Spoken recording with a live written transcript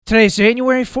Today is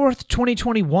January 4th,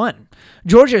 2021.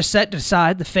 Georgia is set to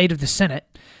decide the fate of the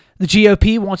Senate. The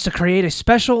GOP wants to create a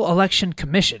special election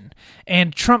commission,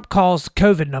 and Trump calls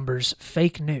COVID numbers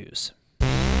fake news.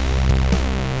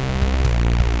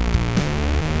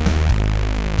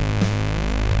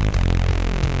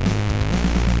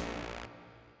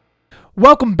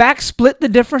 Welcome back, Split the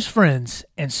Difference friends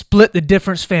and Split the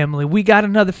Difference family. We got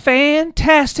another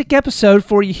fantastic episode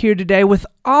for you here today with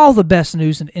all the best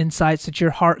news and insights that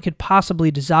your heart could possibly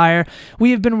desire.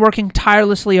 We have been working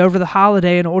tirelessly over the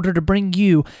holiday in order to bring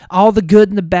you all the good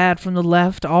and the bad from the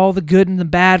left, all the good and the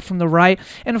bad from the right,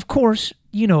 and of course,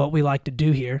 you know what we like to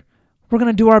do here. We're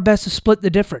going to do our best to split the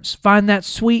difference, find that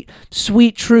sweet,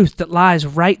 sweet truth that lies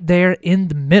right there in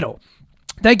the middle.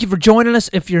 Thank you for joining us.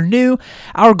 If you're new,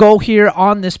 our goal here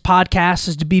on this podcast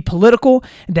is to be political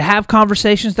and to have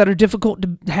conversations that are difficult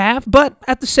to have, but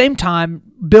at the same time,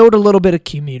 build a little bit of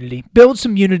community, build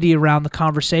some unity around the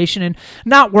conversation, and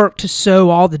not work to sow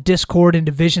all the discord and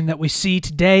division that we see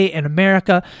today in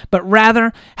America, but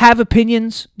rather have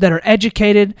opinions that are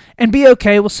educated and be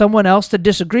okay with someone else that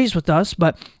disagrees with us,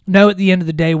 but know at the end of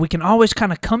the day, we can always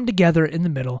kind of come together in the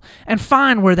middle and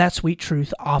find where that sweet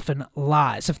truth often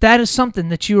lies. If that is something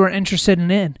that you are interested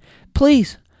in,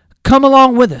 please come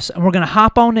along with us, and we're going to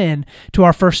hop on in to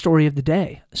our first story of the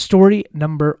day, story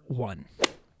number 1.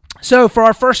 So for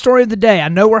our first story of the day, I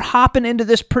know we're hopping into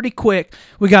this pretty quick.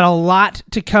 We got a lot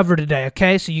to cover today,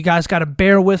 okay? So you guys got to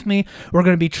bear with me. We're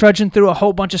going to be trudging through a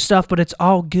whole bunch of stuff, but it's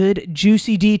all good,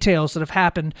 juicy details that have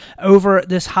happened over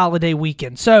this holiday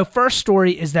weekend. So first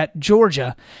story is that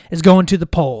Georgia is going to the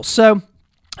polls. So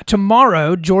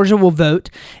tomorrow, Georgia will vote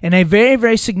in a very,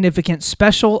 very significant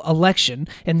special election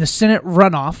in the Senate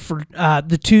runoff for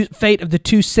the fate of the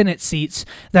two Senate seats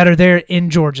that are there in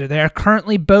Georgia. They are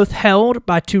currently both held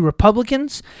by two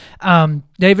Republicans,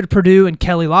 David Perdue and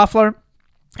Kelly Loeffler,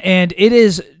 and it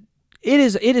is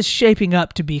shaping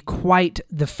up to be quite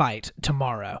the fight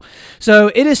tomorrow.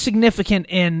 So it is significant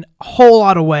in a whole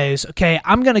lot of ways. Okay,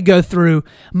 I'm going to go through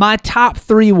my top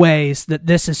 3 ways that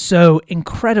this is so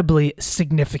incredibly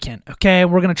significant. Okay,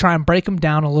 we're going to try and break them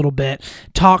down a little bit,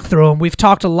 talk through them. We've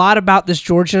talked a lot about this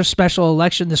Georgia special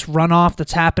election, this runoff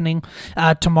that's happening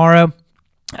tomorrow.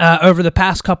 Over the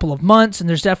past couple of months, and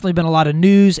there's definitely been a lot of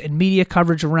news and media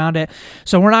coverage around it.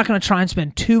 So we're not going to try and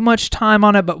spend too much time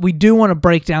on it, but we do want to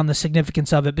break down the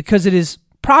significance of it because it is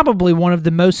probably one of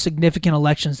the most significant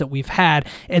elections that we've had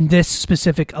in this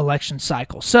specific election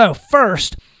cycle. So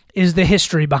first is the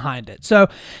history behind it. So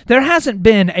there hasn't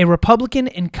been a Republican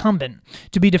incumbent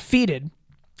to be defeated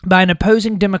by an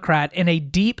opposing Democrat in a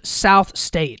deep South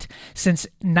state since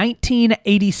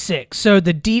 1986. So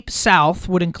the deep South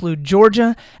would include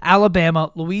Georgia,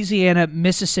 Alabama, Louisiana,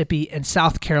 Mississippi, and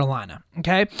South Carolina.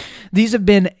 Okay? These have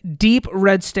been deep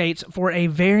red states for a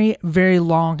very, very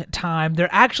long time. There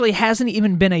actually hasn't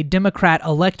even been a Democrat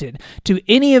elected to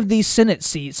any of these Senate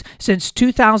seats since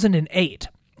 2008.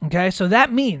 Okay? So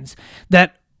that means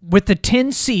that with the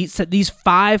 10 seats that these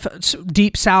 5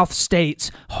 deep South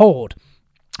states hold,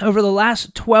 over the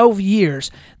last 12 years,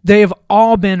 they have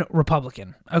all been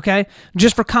Republican, okay?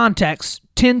 Just for context,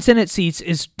 10 Senate seats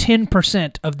is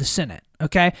 10% of the Senate,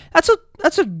 okay?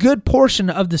 That's a good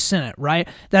portion of the Senate, right?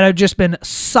 That have just been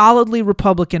solidly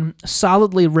Republican,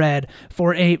 solidly red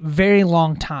for a very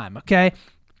long time, okay?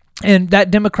 And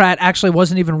that Democrat actually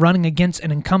wasn't even running against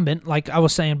an incumbent, like I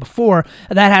was saying before.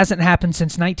 That hasn't happened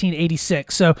since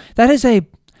 1986. So that is a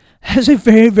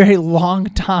very, very long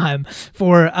time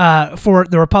for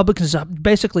the Republicans to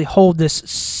basically hold this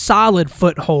solid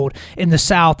foothold in the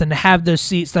South and to have those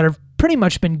seats that have pretty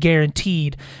much been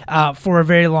guaranteed for a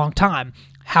very long time.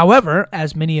 However,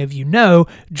 as many of you know,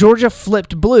 Georgia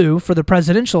flipped blue for the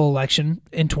presidential election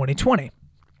in 2020.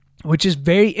 Which is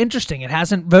very interesting. It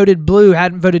hasn't voted blue,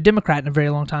 hadn't voted Democrat in a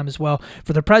very long time as well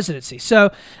for the presidency.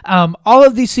 So all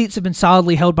of these seats have been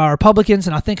solidly held by Republicans,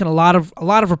 and I think a lot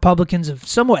of Republicans have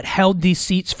somewhat held these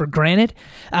seats for granted.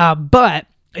 But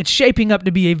it's shaping up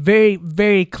to be a very,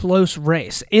 very close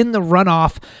race in the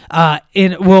runoff.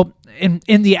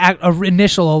 In the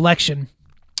initial election.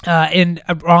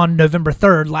 On November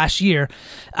 3rd last year,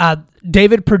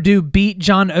 David Perdue beat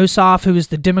Jon Ossoff, who is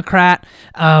the Democrat,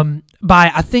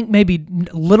 by I think maybe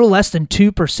a little less than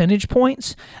 2 percentage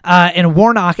points. And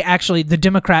Warnock, actually, the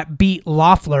Democrat, beat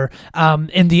Loeffler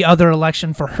in the other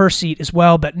election for her seat as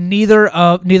well. But neither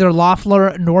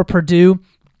Loeffler nor Perdue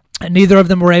And neither of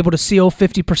them were able to seal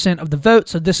 50% of the vote,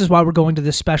 so this is why we're going to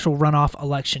this special runoff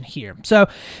election here. So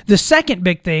the second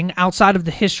big thing, outside of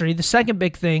the history, the second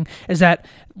big thing is that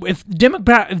if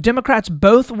Democrats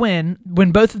both win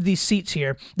both of these seats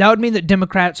here, that would mean that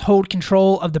Democrats hold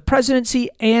control of the presidency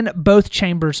and both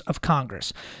chambers of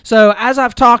Congress. So as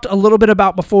I've talked a little bit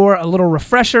about before, a little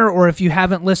refresher, or if you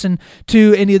haven't listened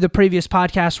to any of the previous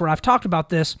podcasts where I've talked about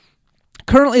this,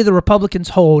 currently, the Republicans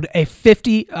hold a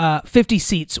 50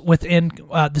 seats within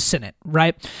the Senate,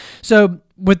 right? So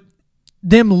with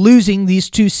them losing these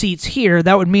two seats here,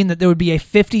 that would mean that there would be a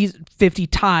 50-50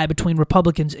 tie between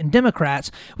Republicans and Democrats,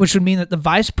 which would mean that the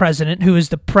vice president, who is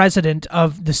the president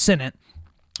of the Senate,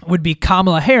 would be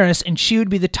Kamala Harris, and she would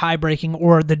be the tie-breaking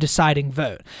or the deciding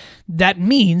vote. That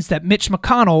means that Mitch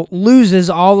McConnell loses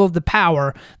all of the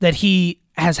power that he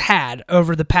has had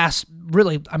over the past,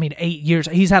 8 years.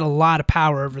 He's had a lot of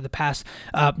power over the past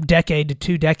decade to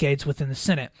 2 decades within the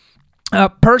Senate.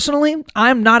 Personally,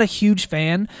 I'm not a huge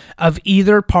fan of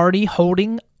either party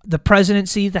holding the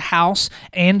presidency, the House,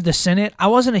 and the Senate. I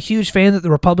wasn't a huge fan that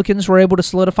the Republicans were able to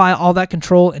solidify all that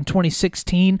control in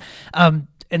 2016, and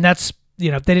that's, they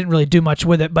didn't really do much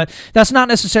with it, but that's not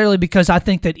necessarily because I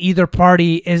think that either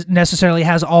party necessarily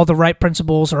has all the right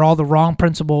principles or all the wrong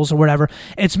principles or whatever.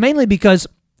 It's mainly because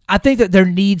I think that there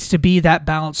needs to be that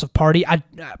balance of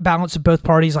both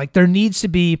parties. Like, there needs to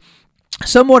be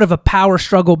somewhat of a power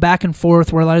struggle back and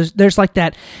forth where there's like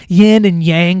that yin and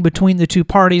yang between the two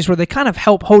parties where they kind of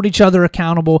help hold each other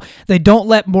accountable. They don't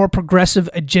let more progressive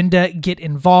agenda get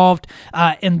involved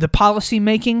in the policy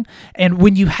making. And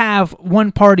when you have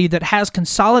one party that has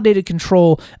consolidated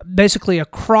control basically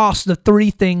across the three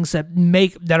things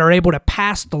that are able to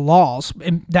pass the laws,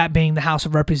 and that being the House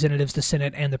of Representatives, the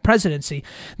Senate, and the presidency,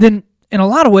 then in a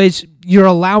lot of ways, you're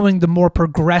allowing the more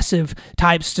progressive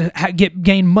types to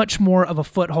gain much more of a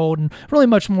foothold and really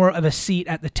much more of a seat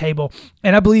at the table.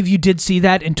 And I believe you did see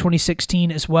that in 2016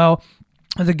 as well.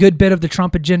 The good bit of the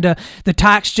Trump agenda, the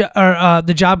Tax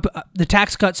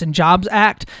Cuts and Jobs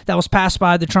Act that was passed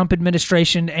by the Trump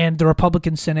administration and the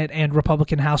Republican Senate and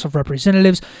Republican House of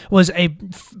Representatives was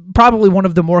probably one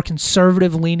of the more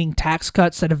conservative-leaning tax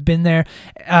cuts that have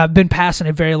been passed in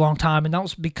a very long time, and that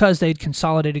was because they'd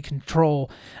consolidated control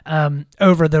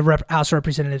over the House of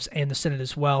Representatives and the Senate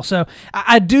as well. So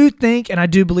I do think, and I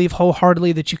do believe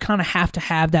wholeheartedly, that you kind of have to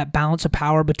have that balance of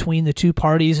power between the two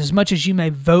parties. As much as you may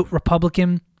vote Republican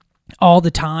all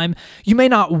the time, you may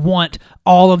not want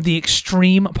all of the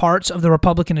extreme parts of the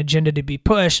Republican agenda to be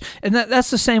pushed, and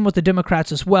that's the same with the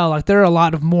Democrats as well. Like, there are a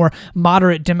lot of more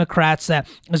moderate Democrats that,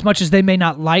 as much as they may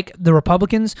not like the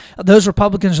Republicans, those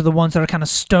Republicans are the ones that are kind of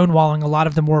stonewalling a lot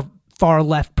of the more far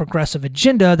left progressive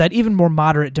agenda that even more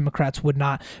moderate Democrats would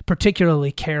not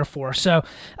particularly care for. So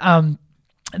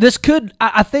this could,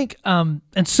 I think,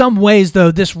 in some ways, though,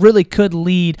 this really could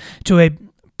lead to a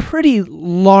pretty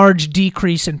large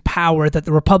decrease in power that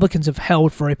the Republicans have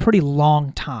held for a pretty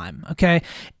long time, okay?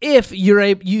 If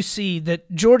you see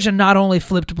that Georgia not only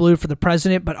flipped blue for the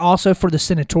president, but also for the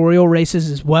senatorial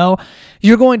races as well,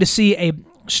 you're going to see a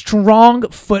strong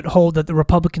foothold that the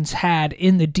Republicans had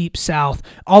in the Deep South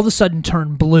all of a sudden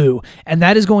turn blue, and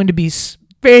that is going to be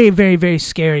very, very, very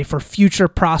scary for future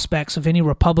prospects of any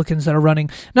Republicans that are running,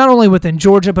 not only within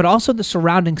Georgia, but also the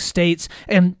surrounding states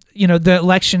and,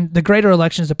 the greater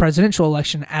elections, the presidential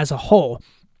election as a whole.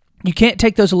 You can't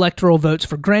take those electoral votes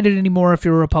for granted anymore if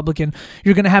you're a Republican.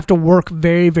 You're going to have to work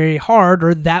very, very hard,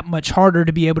 or that much harder,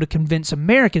 to be able to convince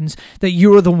Americans that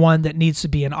you're the one that needs to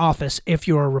be in office if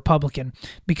you're a Republican.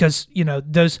 Because,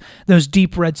 those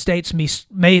deep red states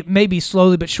may be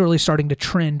slowly but surely starting to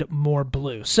trend more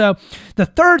blue. So the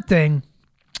third thing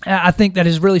I think that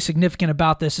is really significant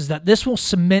about this is that this will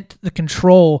cement the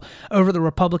control over the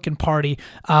Republican Party,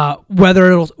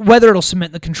 whether it'll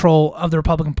cement the control of the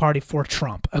Republican Party for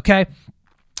Trump, okay?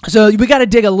 So we got to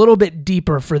dig a little bit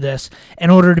deeper for this in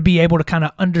order to be able to kind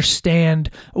of understand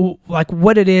like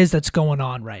what it is that's going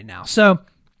on right now. So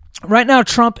right now,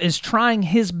 Trump is trying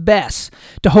his best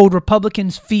to hold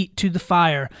Republicans' feet to the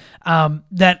fire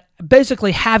that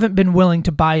basically haven't been willing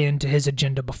to buy into his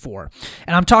agenda before.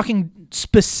 And I'm talking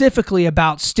specifically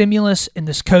about stimulus and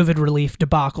this COVID relief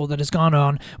debacle that has gone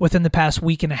on within the past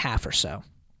week and a half or so.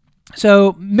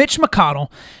 So Mitch McConnell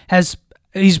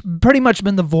he's pretty much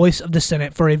been the voice of the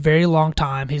Senate for a very long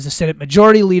time. He's the Senate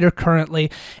Majority Leader currently,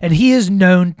 and he is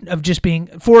known just being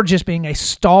a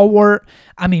stalwart,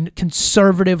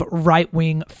 conservative,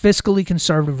 right-wing, fiscally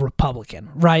conservative Republican,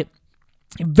 right?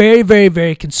 Very, very,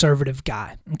 very conservative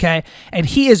guy, okay? And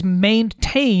he has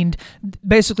maintained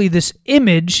basically this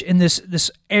image and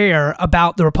this air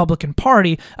about the Republican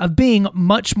Party of being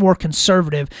much more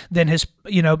conservative than his,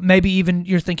 maybe even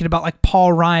you're thinking about like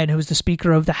Paul Ryan, who was the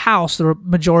Speaker of the House, the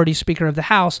majority Speaker of the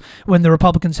House, when the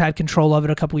Republicans had control of it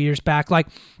a couple years back. Like,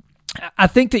 I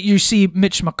think that you see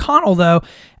Mitch McConnell, though,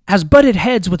 has butted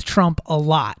heads with Trump a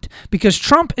lot because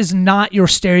Trump is not your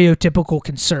stereotypical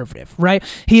conservative, right?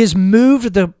 He has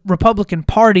moved the Republican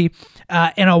Party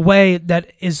in a way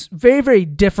that is very, very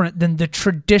different than the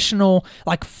traditional,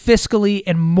 like fiscally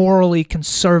and morally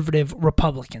conservative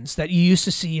Republicans that you used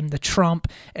to see in the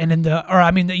Trump and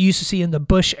that you used to see in the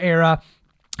Bush era,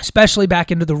 especially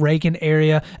back into the Reagan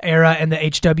era and the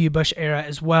H.W. Bush era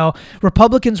as well.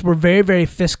 Republicans were very, very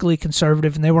fiscally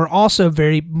conservative, and they were also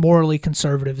very morally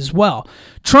conservative as well.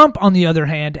 Trump, on the other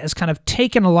hand, has kind of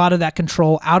taken a lot of that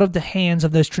control out of the hands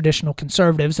of those traditional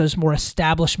conservatives, those more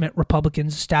establishment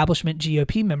Republicans, establishment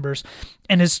GOP members,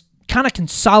 and has kind of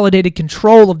consolidated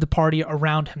control of the party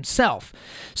around himself.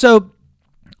 So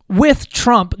with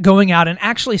Trump going out and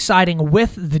actually siding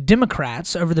with the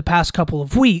Democrats over the past couple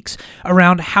of weeks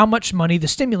around how much money the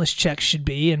stimulus checks should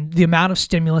be and the amount of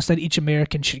stimulus that each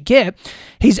American should get,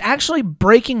 he's actually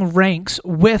breaking ranks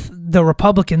with the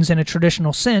Republicans in a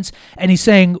traditional sense, and he's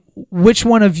saying, which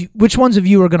ones of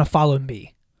you are going to follow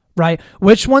me, right?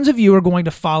 Which ones of you are going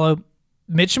to follow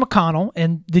Mitch McConnell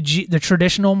and the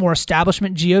traditional, more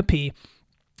establishment GOP,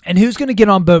 and who's going to get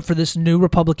on board for this new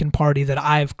Republican Party that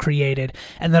I've created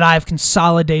and that I've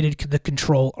consolidated the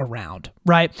control around,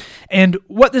 right? And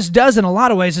what this does in a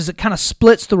lot of ways is it kind of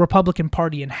splits the Republican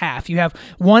Party in half. You have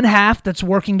one half that's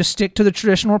working to stick to the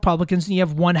traditional Republicans, and you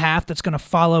have one half that's going to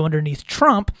follow underneath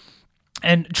Trump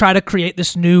and try to create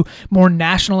this new, more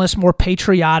nationalist, more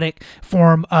patriotic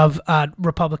form of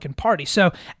Republican Party.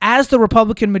 So as the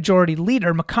Republican majority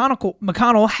leader,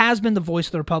 McConnell has been the voice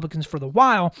of the Republicans for the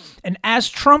while, and as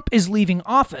Trump is leaving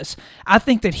office, I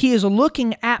think that he is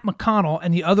looking at McConnell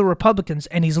and the other Republicans,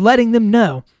 and he's letting them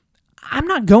know, I'm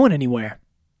not going anywhere.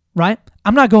 Right?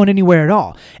 I'm not going anywhere at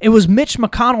all. It was Mitch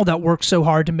McConnell that worked so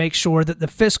hard to make sure that the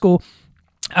fiscal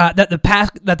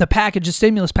the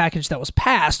stimulus package that was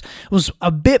passed was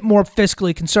a bit more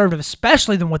fiscally conservative,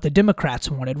 especially than what the Democrats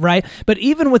wanted, right? But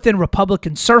even within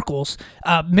Republican circles,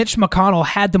 Mitch McConnell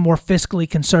had the more fiscally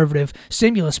conservative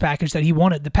stimulus package that he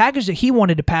wanted. The package that he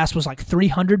wanted to pass was like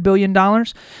 $300 billion.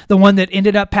 The one that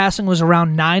ended up passing was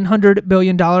around $900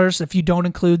 billion, if you don't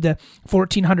include the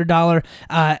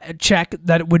 $1,400 check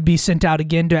that would be sent out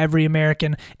again to every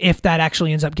American if that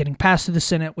actually ends up getting passed to the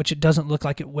Senate, which it doesn't look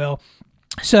like it will.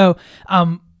 So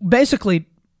basically,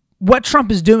 what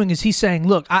Trump is doing is he's saying,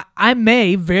 look, I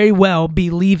may very well be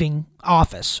leaving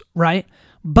office, right?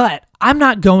 But I'm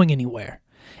not going anywhere.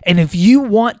 And if you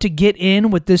want to get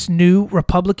in with this new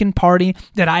Republican Party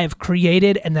that I have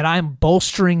created and that I'm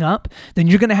bolstering up, then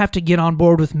you're going to have to get on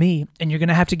board with me, and you're going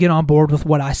to have to get on board with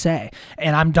what I say.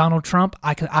 And I'm Donald Trump.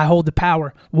 I hold the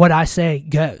power. What I say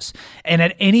goes. And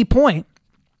at any point,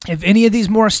 if any of these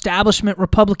more establishment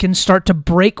Republicans start to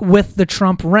break with the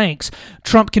Trump ranks,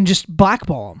 Trump can just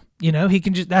blackball them. He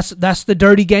can just that's the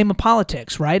dirty game of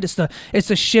politics, right? It's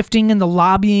the shifting and the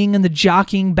lobbying and the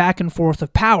jockeying back and forth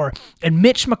of power. And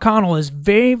Mitch McConnell is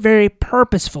very, very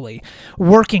purposefully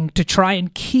working to try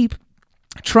and keep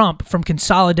Trump from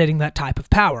consolidating that type of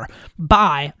power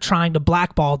by trying to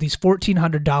blackball these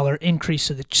 $1,400 increase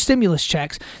to the stimulus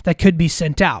checks that could be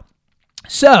sent out.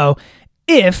 So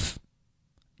if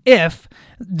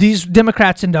these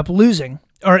Democrats end up losing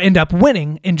or end up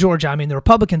winning in Georgia, the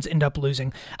Republicans end up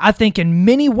losing, I think in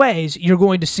many ways you're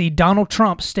going to see Donald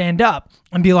Trump stand up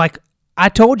and be like, I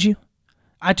told you,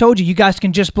 you guys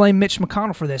can just blame Mitch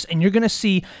McConnell for this. And you're going to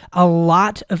see a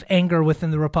lot of anger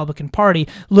within the Republican Party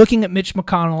looking at Mitch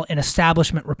McConnell and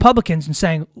establishment Republicans and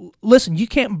saying, listen, you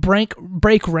can't break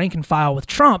rank and file with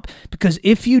Trump, because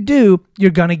if you do, you're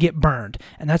going to get burned.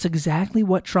 And that's exactly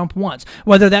what Trump wants,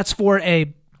 whether that's for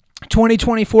a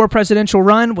 2024 presidential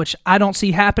run, which I don't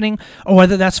see happening, or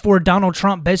whether that's for Donald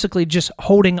Trump basically just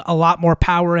holding a lot more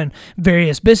power in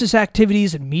various business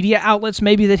activities and media outlets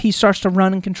maybe that he starts to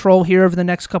run and control here over the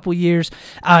next couple of years.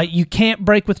 You can't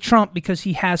break with Trump because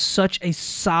he has such a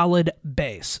solid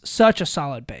base.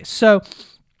 So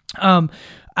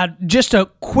just to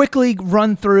quickly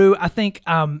run through, I think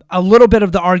a little bit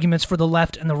of the arguments for the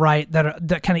left and the right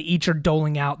that kind of each are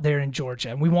doling out there in Georgia.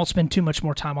 And we won't spend too much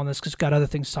more time on this because we've got other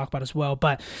things to talk about as well.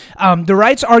 But the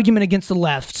right's argument against the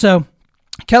left. So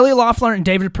Kelly Loeffler and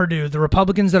David Perdue, the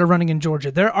Republicans that are running in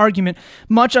Georgia, their argument,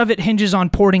 much of it hinges on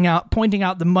pointing out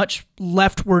the much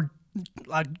leftward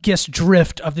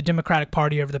drift of the Democratic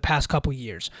Party over the past couple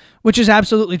years, which is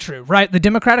absolutely true, right? The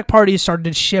Democratic Party has started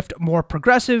to shift more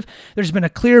progressive. There's been a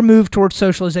clear move towards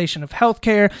socialization of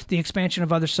healthcare, the expansion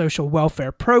of other social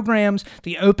welfare programs,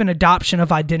 the open adoption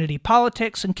of identity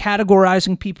politics, and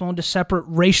categorizing people into separate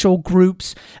racial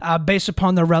groups based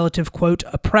upon their relative, quote,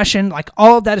 oppression. Like,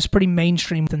 all of that is pretty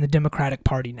mainstream within the Democratic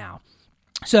Party now.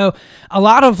 So a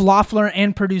lot of Loeffler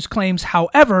and Perdue's claims,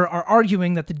 however, are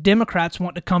arguing that the Democrats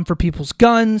want to come for people's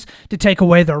guns, to take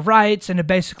away their rights, and to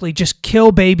basically just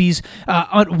kill babies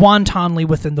wantonly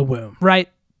within the womb, right?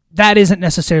 That isn't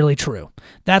necessarily true.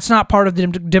 That's not part of the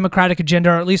Democratic agenda,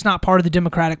 or at least not part of the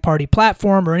Democratic Party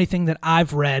platform or anything that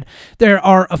I've read. There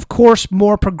are, of course,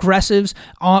 more progressives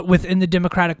within the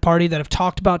Democratic Party that have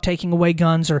talked about taking away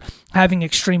guns or having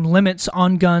extreme limits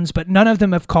on guns, but none of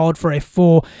them have called for a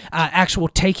full actual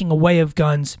taking away of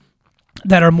guns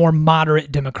that are more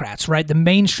moderate Democrats, right? The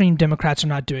mainstream Democrats are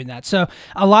not doing that. So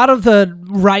a lot of the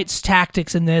right's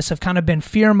tactics in this have kind of been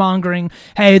fear-mongering.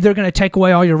 Hey, they're going to take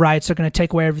away all your rights. They're going to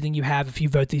take away everything you have if you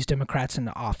vote these Democrats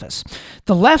into office.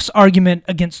 The left's argument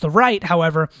against the right,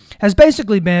 however, has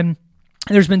basically been,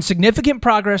 there's been significant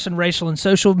progress in racial and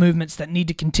social movements that need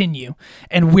to continue,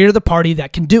 and we're the party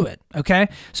that can do it, okay?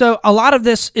 So a lot of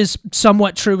this is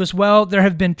somewhat true as well.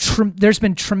 There's been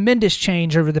tremendous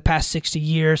change over the past 60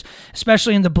 years,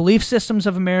 especially in the belief systems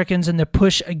of Americans and the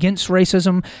push against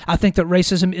racism. I think that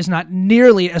racism is not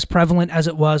nearly as prevalent as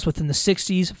it was within the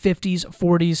 60s, 50s,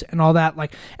 40s, and all that.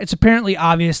 Like, it's apparently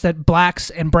obvious that black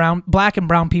and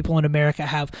brown people in America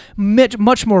have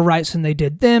much more rights than they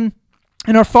did then,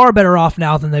 and are far better off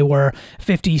now than they were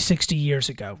 50, 60 years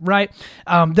ago, right?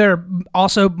 There are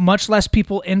also much less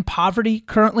people in poverty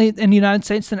currently in the United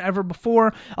States than ever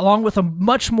before, along with a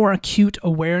much more acute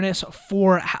awareness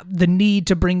for the need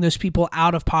to bring those people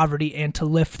out of poverty and to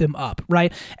lift them up,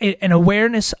 right? An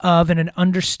awareness of and an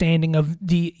understanding of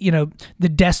the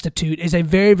destitute is a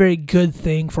very, very good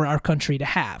thing for our country to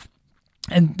have.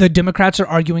 And the Democrats are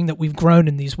arguing that we've grown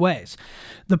in these ways.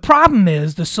 The problem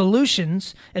is the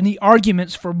solutions and the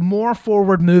arguments for more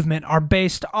forward movement are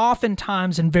based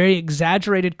oftentimes in very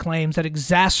exaggerated claims that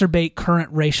exacerbate current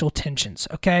racial tensions,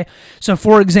 okay? So,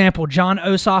 for example, Jon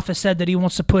Ossoff has said that he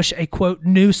wants to push a, quote,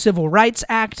 new Civil Rights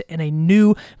Act and a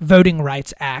new Voting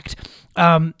Rights Act.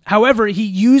 However, he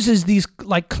uses these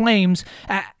claims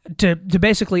to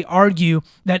basically argue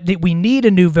that we need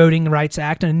a new Voting Rights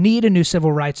Act and need a new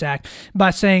Civil Rights Act by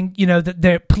saying, that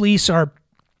the police are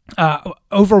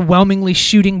overwhelmingly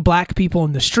shooting black people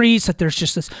in the streets, that there's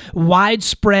just this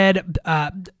widespread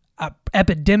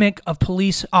epidemic of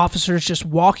police officers just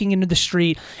walking into the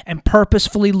street and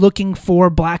purposefully looking for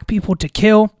black people to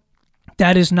kill.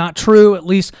 That is not true, at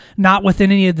least not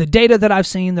within any of the data that I've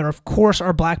seen. There, of course,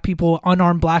 are black people,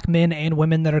 unarmed black men and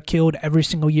women that are killed every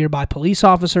single year by police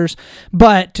officers.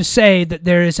 But to say that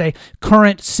there is a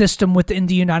current system within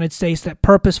the United States that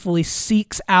purposefully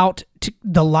seeks out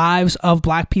the lives of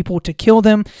black people to kill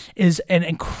them is an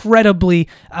incredibly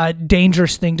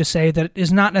dangerous thing to say that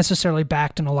is not necessarily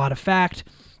backed in a lot of fact.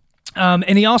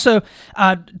 And he also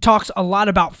talks a lot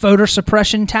about voter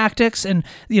suppression tactics, and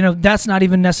that's not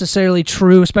even necessarily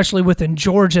true, especially within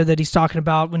Georgia that he's talking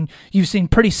about, when you've seen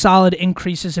pretty solid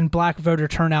increases in black voter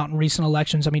turnout in recent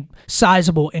elections. I mean,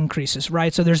 sizable increases,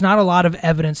 right? So there's not a lot of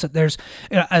evidence that there's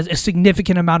a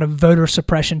significant amount of voter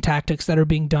suppression tactics that are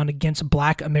being done against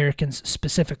black Americans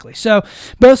specifically. So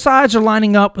both sides are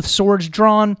lining up with swords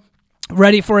drawn,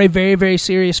 ready for a very, very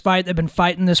serious fight. They've been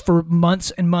fighting this for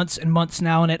months and months and months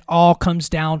now, and it all comes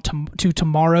down to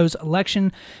tomorrow's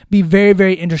election. Be very,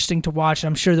 very interesting to watch.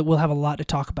 I'm sure that we'll have a lot to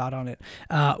talk about on it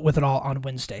with it all on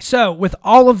Wednesday. So with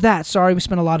all of that, sorry we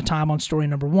spent a lot of time on story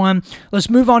number 1. Let's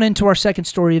move on into our second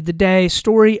story of the day,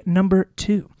 story number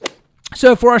 2.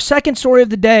 So for our second story of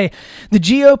the day, the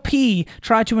GOP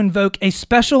tried to invoke a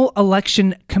special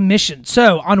election commission.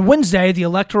 So on Wednesday, the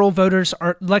electoral votes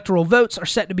are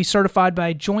set to be certified by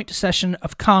a joint session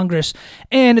of Congress,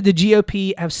 and the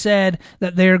GOP have said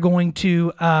that they're going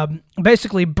to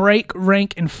basically break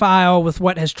rank and file with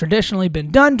what has traditionally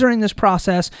been done during this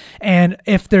process, and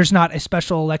if there's not a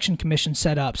special election commission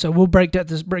set up. So we'll break down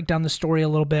the story a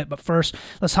little bit, but first,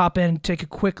 let's hop in and take a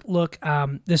quick look.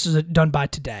 This is done by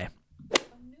Today.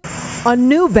 A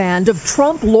new band of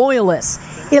Trump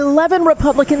loyalists, 11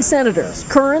 Republican senators,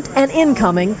 current and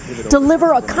incoming,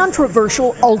 deliver a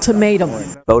controversial ultimatum.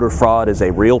 Voter fraud is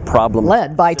a real problem.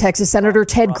 Led by Texas Senator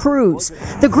Ted Cruz,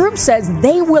 the group says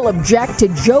they will object to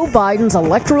Joe Biden's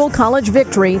Electoral College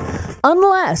victory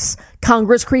unless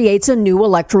Congress creates a new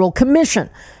electoral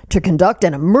commission to conduct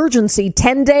an emergency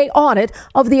 10-day audit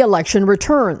of the election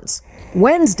returns.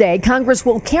 Wednesday, Congress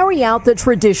will carry out the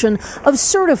tradition of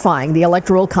certifying the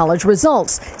Electoral College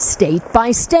results state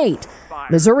by state.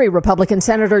 Missouri Republican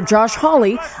Senator Josh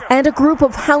Hawley and a group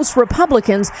of House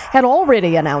Republicans had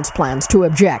already announced plans to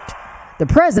object. The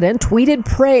president tweeted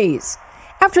praise.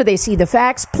 After they see the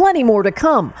facts, plenty more to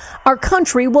come. Our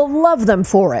country will love them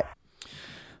for it.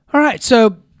 All right,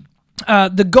 so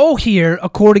the goal here,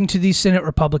 according to these Senate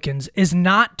Republicans, is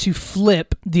not to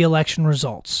flip the election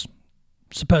results,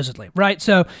 supposedly, right?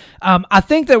 So I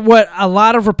think that what a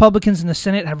lot of Republicans in the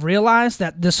Senate have realized,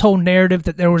 that this whole narrative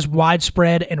that there was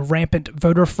widespread and rampant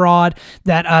voter fraud,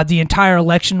 that the entire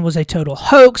election was a total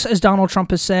hoax, as Donald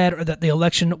Trump has said, or that the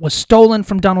election was stolen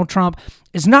from Donald Trump,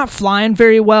 is not flying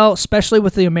very well, especially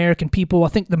with the American people. I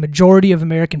think the majority of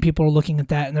American people are looking at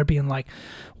that and they're being like,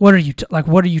 what are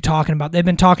you talking about? They've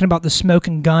been talking about the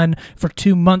smoking gun for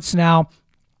 2 months now.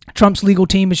 Trump's legal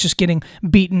team is just getting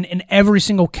beaten in every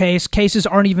single case. Cases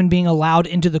aren't even being allowed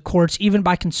into the courts, even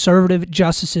by conservative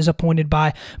justices appointed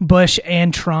by Bush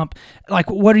and Trump. Like,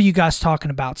 what are you guys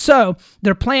talking about? So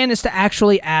their plan is to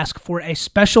actually ask for a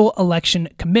special election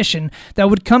commission that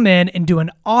would come in and do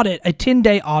an audit, a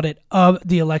 10-day audit of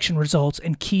the election results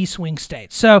in key swing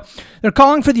states. So they're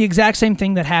calling for the exact same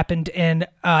thing that happened in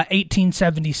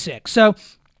 1876. So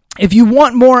if you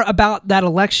want more about that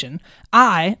election,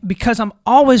 because I'm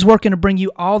always working to bring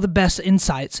you all the best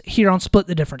insights here on Split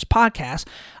the Difference podcast,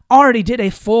 already did a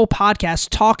full podcast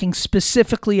talking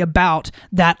specifically about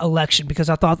that election, because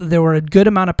I thought that there were a good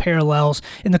amount of parallels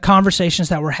in the conversations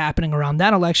that were happening around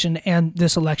that election and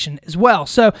this election as well.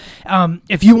 So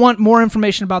if you want more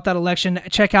information about that election,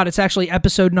 check out, it's actually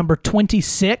episode number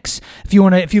 26.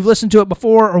 If you've listened to it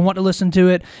before or want to listen to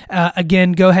it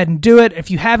again, go ahead and do it. If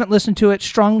you haven't listened to it,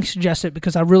 strongly suggest it,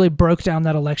 because I really broke down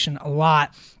that election a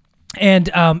lot. And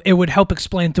it would help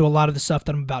explain through a lot of the stuff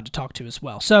that I'm about to talk to as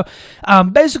well. So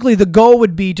basically, the goal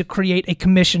would be to create a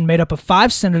commission made up of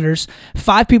 5 senators,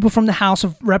 5 people from the House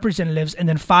of Representatives, and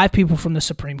then 5 people from the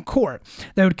Supreme Court.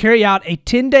 They would carry out a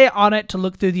 10-day audit to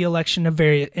look through the election in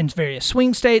various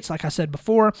swing states, like I said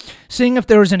before, seeing if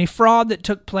there was any fraud that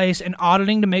took place, and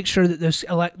auditing to make sure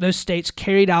that those states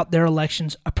carried out their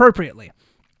elections appropriately.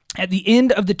 At the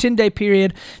end of the 10-day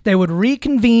period, they would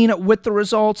reconvene with the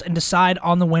results and decide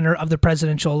on the winner of the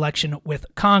presidential election with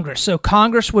Congress. So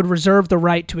Congress would reserve the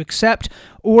right to accept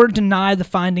or deny the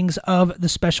findings of the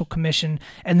special commission,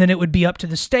 and then it would be up to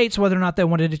the states whether or not they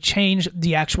wanted to change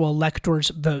the actual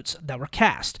electors' votes that were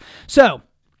cast. So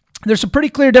there's some pretty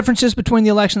clear differences between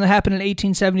the election that happened in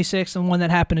 1876 and one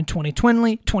that happened in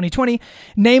 2020,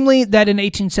 namely that in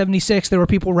 1876 there were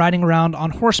people riding around on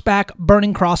horseback,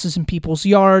 burning crosses in people's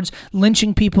yards,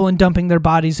 lynching people and dumping their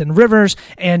bodies in rivers,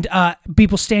 and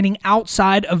people standing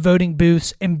outside of voting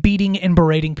booths and beating and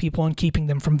berating people and keeping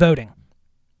them from voting.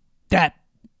 That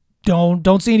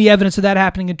don't see any evidence of that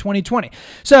happening in 2020.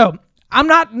 So I'm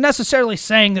not necessarily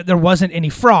saying that there wasn't any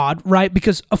fraud, right?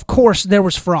 Because, of course, there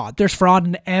was fraud. There's fraud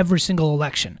in every single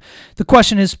election. The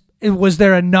question is, was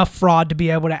there enough fraud to be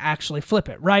able to actually flip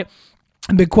it, right?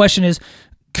 The big question is,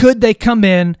 could they come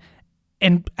in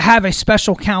and have a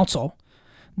special counsel,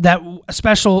 a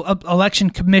special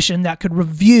election commission that could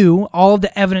review all of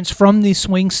the evidence from these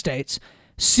swing states,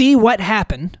 see what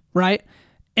happened, right?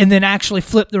 And then actually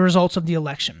flip the results of the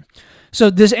election? So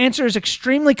this answer is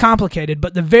extremely complicated,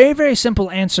 but the very, very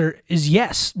simple answer is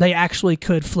yes, they actually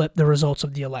could flip the results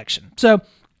of the election. So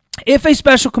if a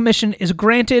special commission is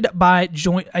granted by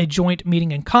a joint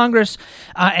meeting in Congress,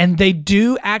 and they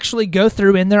do actually go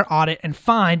through in their audit and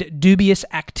find dubious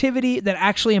activity that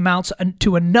actually amounts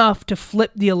to enough to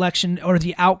flip the election or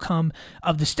the outcome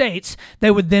of the states,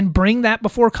 they would then bring that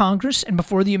before Congress and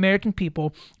before the American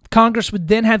people. Congress would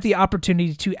then have the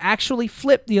opportunity to actually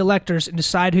flip the electors and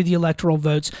decide who the electoral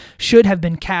votes should have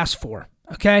been cast for.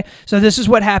 Okay, so this is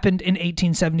what happened in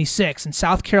 1876 in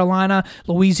South Carolina,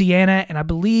 Louisiana, and I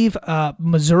believe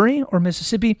Missouri or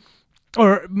Mississippi,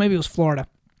 or maybe it was Florida.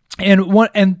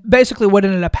 And basically what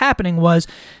ended up happening was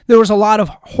there was a lot of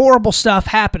horrible stuff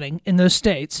happening in those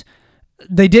states.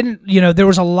 They didn't, there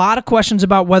was a lot of questions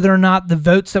about whether or not the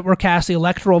votes that were cast, the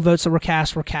electoral votes that were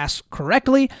cast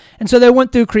correctly. And so they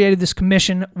went through, created this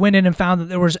commission, went in and found that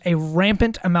there was a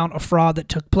rampant amount of fraud that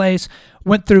took place,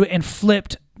 went through and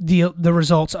flipped the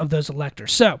results of those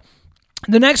electors. So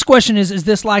the next question is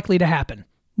this likely to happen?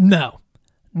 No,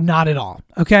 not at all.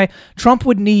 Okay. Trump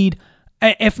would need,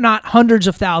 if not hundreds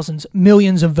of thousands,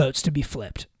 millions of votes to be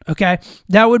flipped. Okay,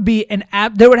 that would be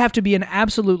there would have to be an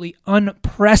absolutely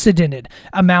unprecedented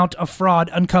amount of fraud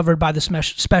uncovered by the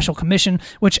special commission,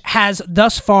 which has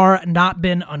thus far not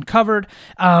been uncovered,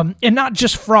 and not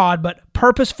just fraud, but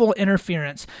purposeful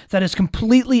interference that is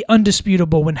completely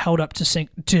undisputable when held up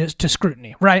to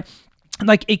scrutiny. Right.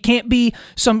 Like, it can't be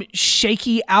some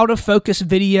shaky, out-of-focus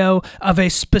video of a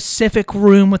specific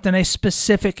room within a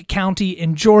specific county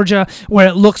in Georgia where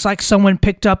it looks like someone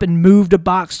picked up and moved a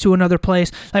box to another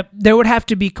place. Like, there would have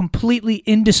to be completely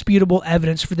indisputable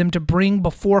evidence for them to bring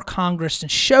before Congress and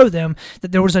show them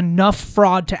that there was enough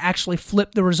fraud to actually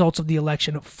flip the results of the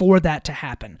election for that to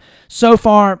happen. So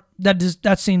far,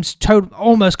 that seems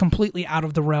almost completely out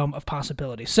of the realm of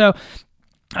possibility. So,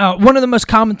 one of the most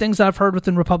common things that I've heard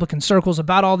within Republican circles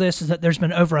about all this is that there's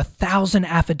been over 1,000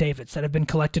 affidavits that have been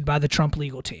collected by the Trump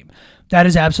legal team. That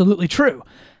is absolutely true.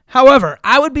 However,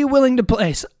 I would be willing to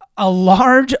place a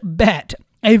large bet,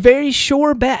 a very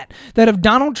sure bet, that if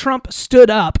Donald Trump stood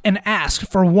up and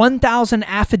asked for 1,000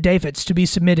 affidavits to be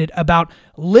submitted about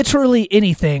literally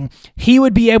anything, he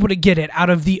would be able to get it out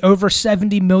of the over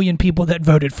 70 million people that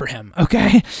voted for him,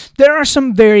 okay? There are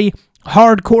some very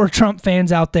hardcore Trump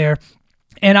fans out there,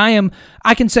 and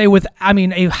I can say with,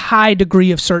 a high degree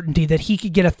of certainty that he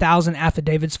could get 1,000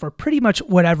 affidavits for pretty much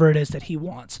whatever it is that he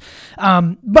wants.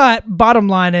 But bottom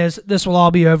line is, this will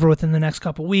all be over within the next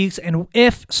couple weeks. And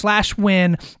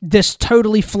if/when this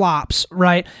totally flops,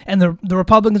 right, and the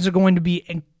Republicans are going to be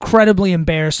incredibly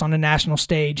embarrassed on a national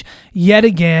stage yet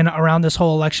again around this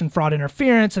whole election fraud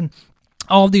interference, and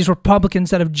all of these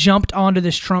Republicans that have jumped onto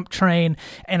this Trump train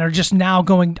and are just now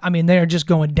they are just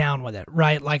going down with it,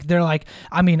 right? Like, they're like,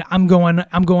 I'm going in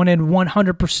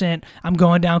 100%. I'm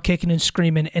going down kicking and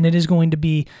screaming, and it is going to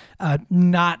be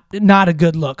not a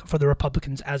good look for the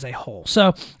Republicans as a whole.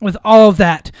 So with all of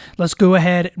that, let's go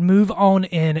ahead and move on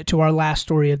in to our last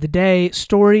story of the day,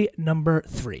 story number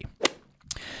 3.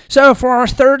 So for our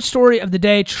third story of the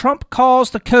day, Trump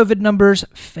calls the COVID numbers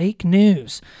fake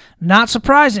news. Not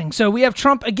surprising. So we have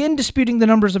Trump again disputing the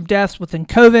numbers of deaths within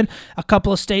COVID. A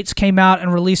couple of states came out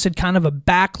and released kind of a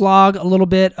backlog, a little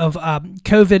bit of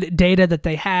COVID data that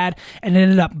they had, and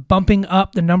ended up bumping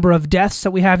up the number of deaths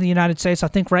that we have in the United States. I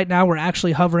think right now we're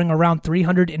actually hovering around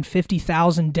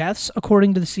 350,000 deaths,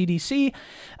 according to the CDC.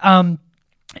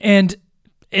 And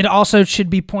it also should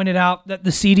be pointed out that the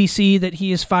CDC that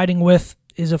he is fighting with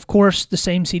is, of course, the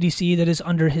same CDC that is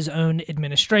under his own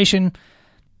administration.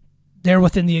 They're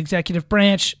within the executive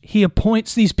branch. He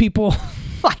appoints these people.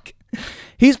 Like,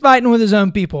 he's fighting with his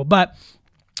own people. But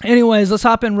anyways, let's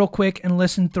hop in real quick and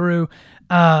listen through.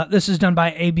 This is done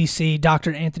by ABC,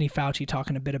 Dr. Anthony Fauci,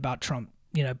 talking a bit about Trump,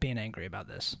 being angry about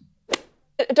this.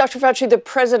 Dr. Fauci, the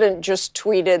president just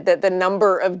tweeted that the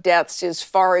number of deaths is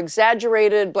far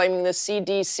exaggerated, blaming the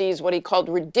CDC's what he called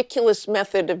ridiculous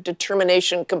method of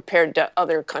determination compared to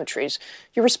other countries.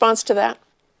 Your response to that?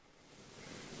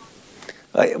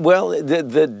 Well,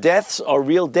 the deaths are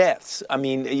real deaths.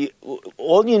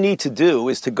 All you need to do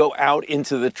is to go out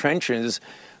into the trenches,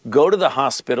 go to the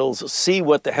hospitals, see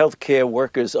what the healthcare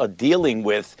workers are dealing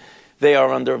with. They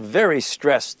are under very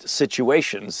stressed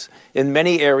situations. In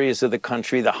many areas of the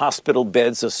country, the hospital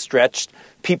beds are stretched.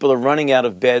 People are running out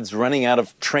of beds, running out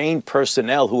of trained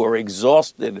personnel who are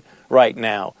exhausted right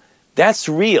now. That's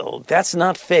real. That's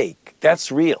not fake.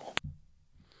 That's real.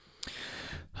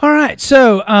 All right,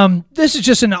 so this is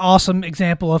just an awesome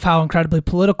example of how incredibly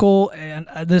political and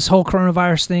this whole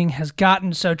coronavirus thing has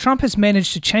gotten. So Trump has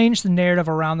managed to change the narrative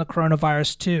around the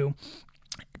coronavirus to,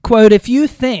 quote, if you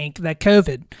think that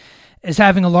COVID is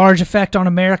having a large effect on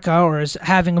America or is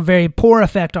having a very poor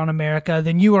effect on America,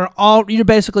 then you're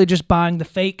basically just buying the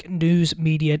fake news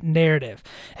media narrative.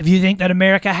 If you think that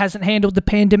America hasn't handled the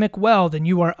pandemic well, then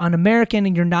you are un-American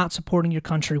and you're not supporting your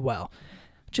country well.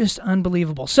 Just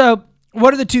unbelievable. So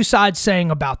what are the two sides saying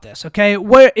about this? Okay,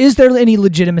 is there any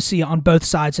legitimacy on both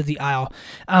sides of the aisle?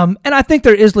 And I think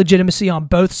there is legitimacy on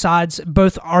both sides,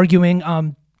 both arguing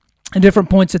and different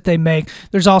points that they make.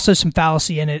 There's also some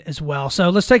fallacy in it as well. So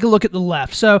let's take a look at the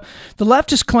left. So the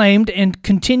left has claimed and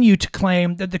continue to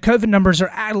claim that the COVID numbers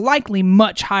are likely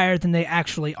much higher than they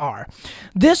actually are.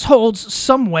 This holds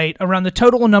some weight around the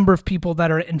total number of people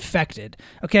that are infected,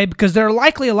 okay? Because there are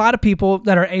likely a lot of people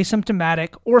that are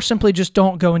asymptomatic or simply just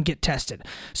don't go and get tested.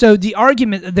 So the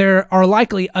argument that there are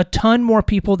likely a ton more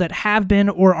people that have been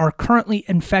or are currently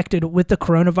infected with the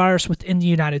coronavirus within the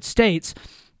United States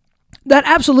That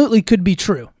absolutely could be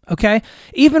true, okay?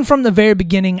 Even from the very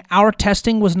beginning, our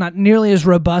testing was not nearly as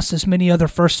robust as many other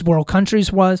first world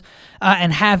countries was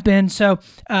and have been. So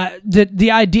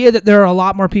the idea that there are a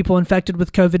lot more people infected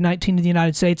with COVID-19 in the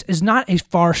United States is not a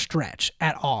far stretch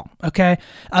at all, okay?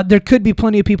 There could be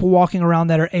plenty of people walking around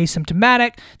that are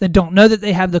asymptomatic, that don't know that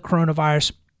they have the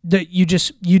coronavirus, that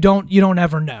you don't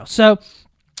ever know. So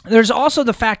there's also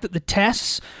the fact that the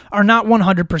tests are not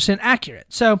 100% accurate.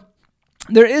 So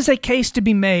there is a case to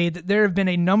be made that there have been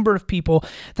a number of people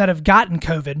that have gotten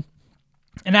COVID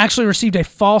and actually received a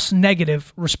false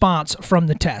negative response from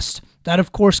the test. That,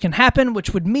 of course, can happen,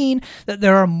 which would mean that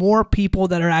there are more people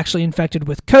that are actually infected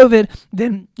with COVID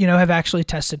than, have actually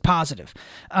tested positive.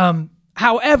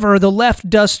 However, the left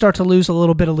does start to lose a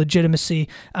little bit of legitimacy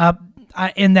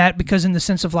in that, because in the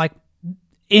sense of like,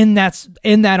 in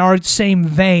that same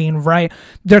vein, right,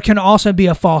 there can also be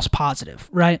a false positive,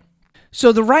 right?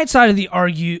 So the right side of the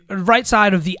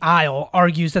aisle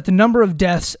argues that the number of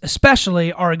deaths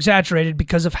especially are exaggerated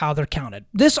because of how they're counted.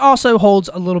 This also holds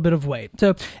a little bit of weight.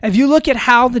 So if you look at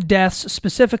how the deaths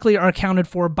specifically are accounted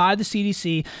for by the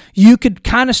CDC, you could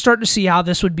kind of start to see how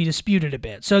this would be disputed a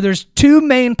bit. So there's two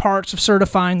main parts of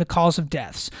certifying the cause of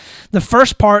deaths. The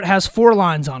first part has 4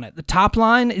 lines on it. The top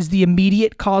line is the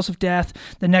immediate cause of death.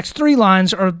 The next 3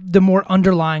 lines are the more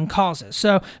underlying causes.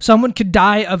 So someone could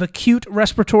die of acute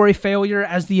respiratory failure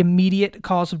as the immediate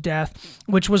cause of death,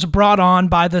 which was brought on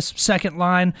by the second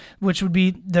line, which would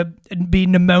be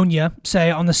pneumonia, say,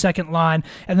 on the second line.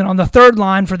 And then on the third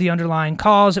line for the underlying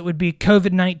cause, it would be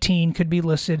COVID-19 could be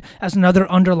listed as another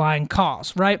underlying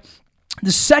cause, right?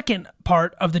 The second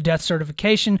part of the death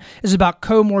certification is about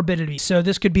comorbidity. So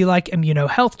this could be like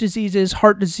immunohealth diseases,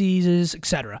 heart diseases,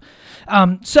 etc.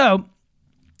 So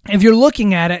if you're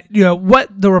looking at it, what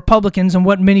the Republicans and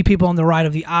what many people on the right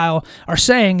of the aisle are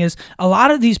saying is a lot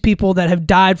of these people that have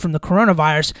died from the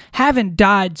coronavirus haven't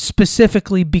died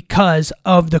specifically because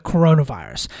of the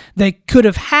coronavirus. They could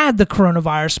have had the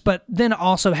coronavirus, but then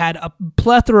also had a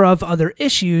plethora of other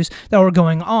issues that were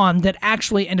going on that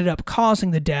actually ended up causing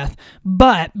the death.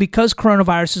 But because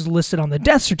coronavirus is listed on the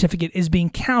death certificate, is being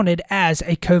counted as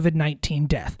a COVID-19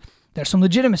 death. There's some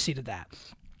legitimacy to that.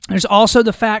 There's also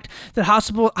the fact that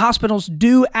hospitals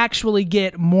do actually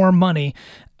get more money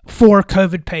for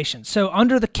COVID patients. So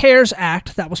under the CARES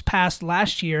Act that was passed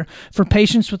last year for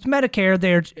patients with Medicare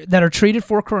that are treated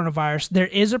for coronavirus, there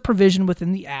is a provision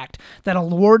within the act that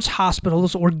awards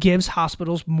hospitals or gives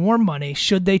hospitals more money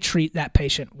should they treat that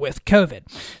patient with COVID.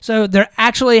 So there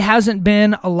actually hasn't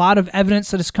been a lot of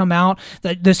evidence that has come out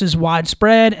that this is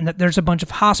widespread and that there's a bunch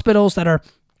of hospitals that are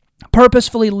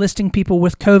purposefully listing people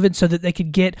with COVID so that they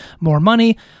could get more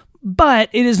money. But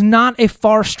it is not a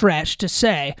far stretch to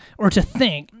say or to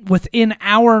think within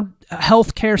our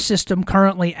healthcare system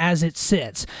currently as it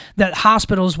sits that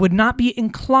hospitals would not be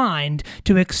inclined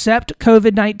to accept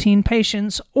COVID-19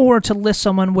 patients or to list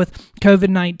someone with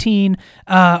COVID-19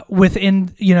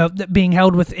 within, being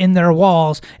held within their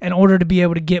walls in order to be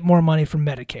able to get more money from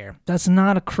Medicare. That's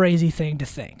not a crazy thing to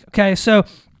think. Okay, so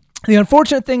the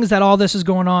unfortunate thing is that all this is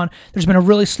going on. There's been a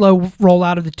really slow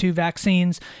rollout of the 2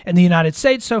 vaccines in the United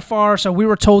States so far. So we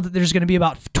were told that there's going to be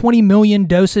about 20 million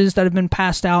doses that have been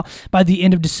passed out by the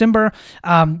end of December.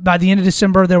 By the end of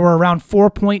December, there were around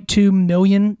 4.2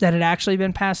 million that had actually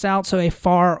been passed out. So a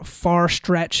far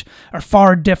stretch or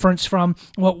far difference from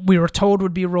what we were told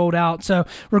would be rolled out. So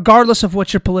regardless of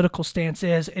what your political stance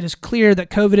is, it is clear that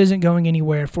COVID isn't going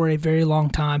anywhere for a very long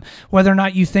time. Whether or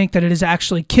not you think that it has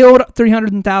actually killed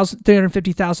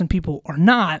 350,000 people or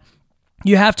not,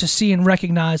 you have to see and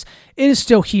recognize it is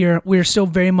still here. We're still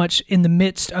very much in the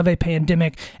midst of a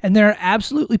pandemic, and there are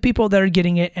absolutely people that are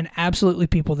getting it and absolutely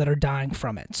people that are dying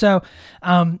from it. So,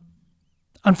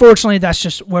 unfortunately, that's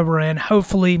just where we're in.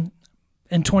 Hopefully,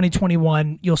 in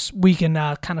 2021, we can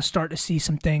kind of start to see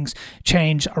some things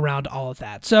change around all of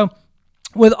that. So,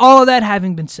 with all of that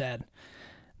having been said,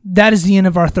 that is the end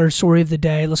of our third story of the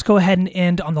day. Let's go ahead and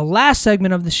end on the last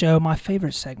segment of the show, my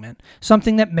favorite segment,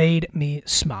 something that made me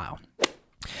smile.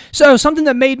 So something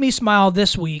that made me smile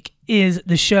this week is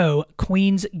the show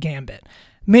Queen's Gambit.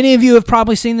 Many of you have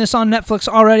probably seen this on Netflix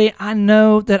already. I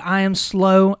know that I am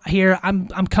slow here. I'm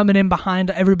coming in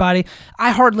behind everybody. I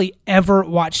hardly ever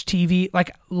watch TV,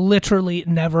 like literally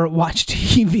never watch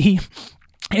TV.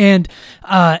 And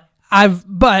I've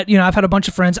had a bunch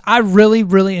of friends. I really,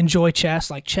 really enjoy chess.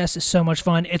 Like, chess is so much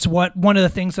fun. It's one of the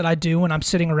things that I do when I'm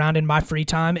sitting around in my free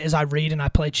time is I read and I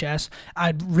play chess.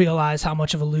 I realize how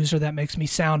much of a loser that makes me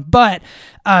sound. But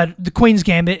the Queen's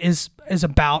Gambit is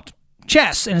about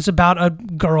chess, and it's about a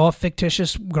girl, a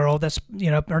fictitious girl that's,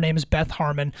 her name is Beth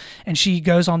Harmon, and she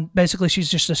goes on, basically she's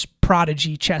just this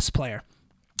prodigy chess player.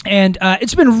 And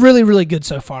it's been really, really good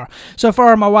so far. So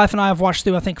far, my wife and I have watched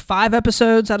through, I think, 4 or 5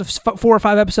 episodes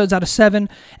out of 7,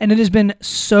 and it has been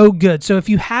so good. So if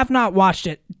you have not watched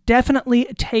it, definitely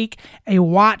take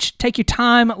your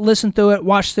time, listen through it,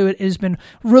 watch through it. It has been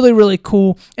really, really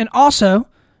cool. And also,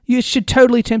 it should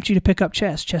totally tempt you to pick up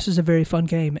chess. Chess is a very fun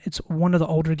game. It's one of the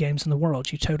older games in the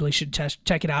world. You totally should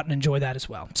check it out and enjoy that as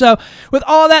well. So with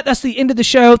all that, that's the end of the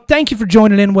show. Thank you for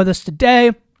joining in with us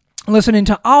today, listening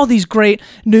to all these great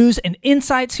news and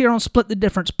insights here on Split the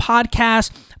Difference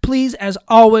podcast. Please, as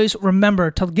always, remember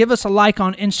to give us a like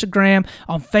on Instagram,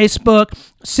 on Facebook.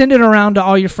 Send it around to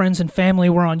all your friends and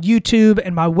family. We're on YouTube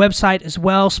and my website as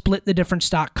well,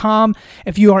 splitthedifference.com.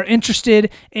 If you are interested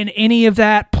in any of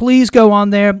that, please go on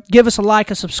there. Give us a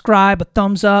like, a subscribe, a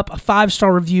thumbs up, a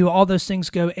 5-star review. All those things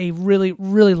go a really,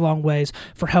 really long ways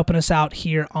for helping us out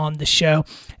here on the show.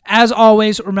 As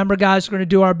always, remember, guys, we're going to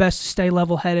do our best to stay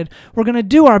level-headed. We're going to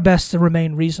do our best to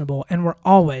remain reasonable, and we're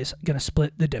always going to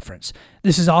split the difference.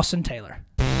 This is Austin Taylor.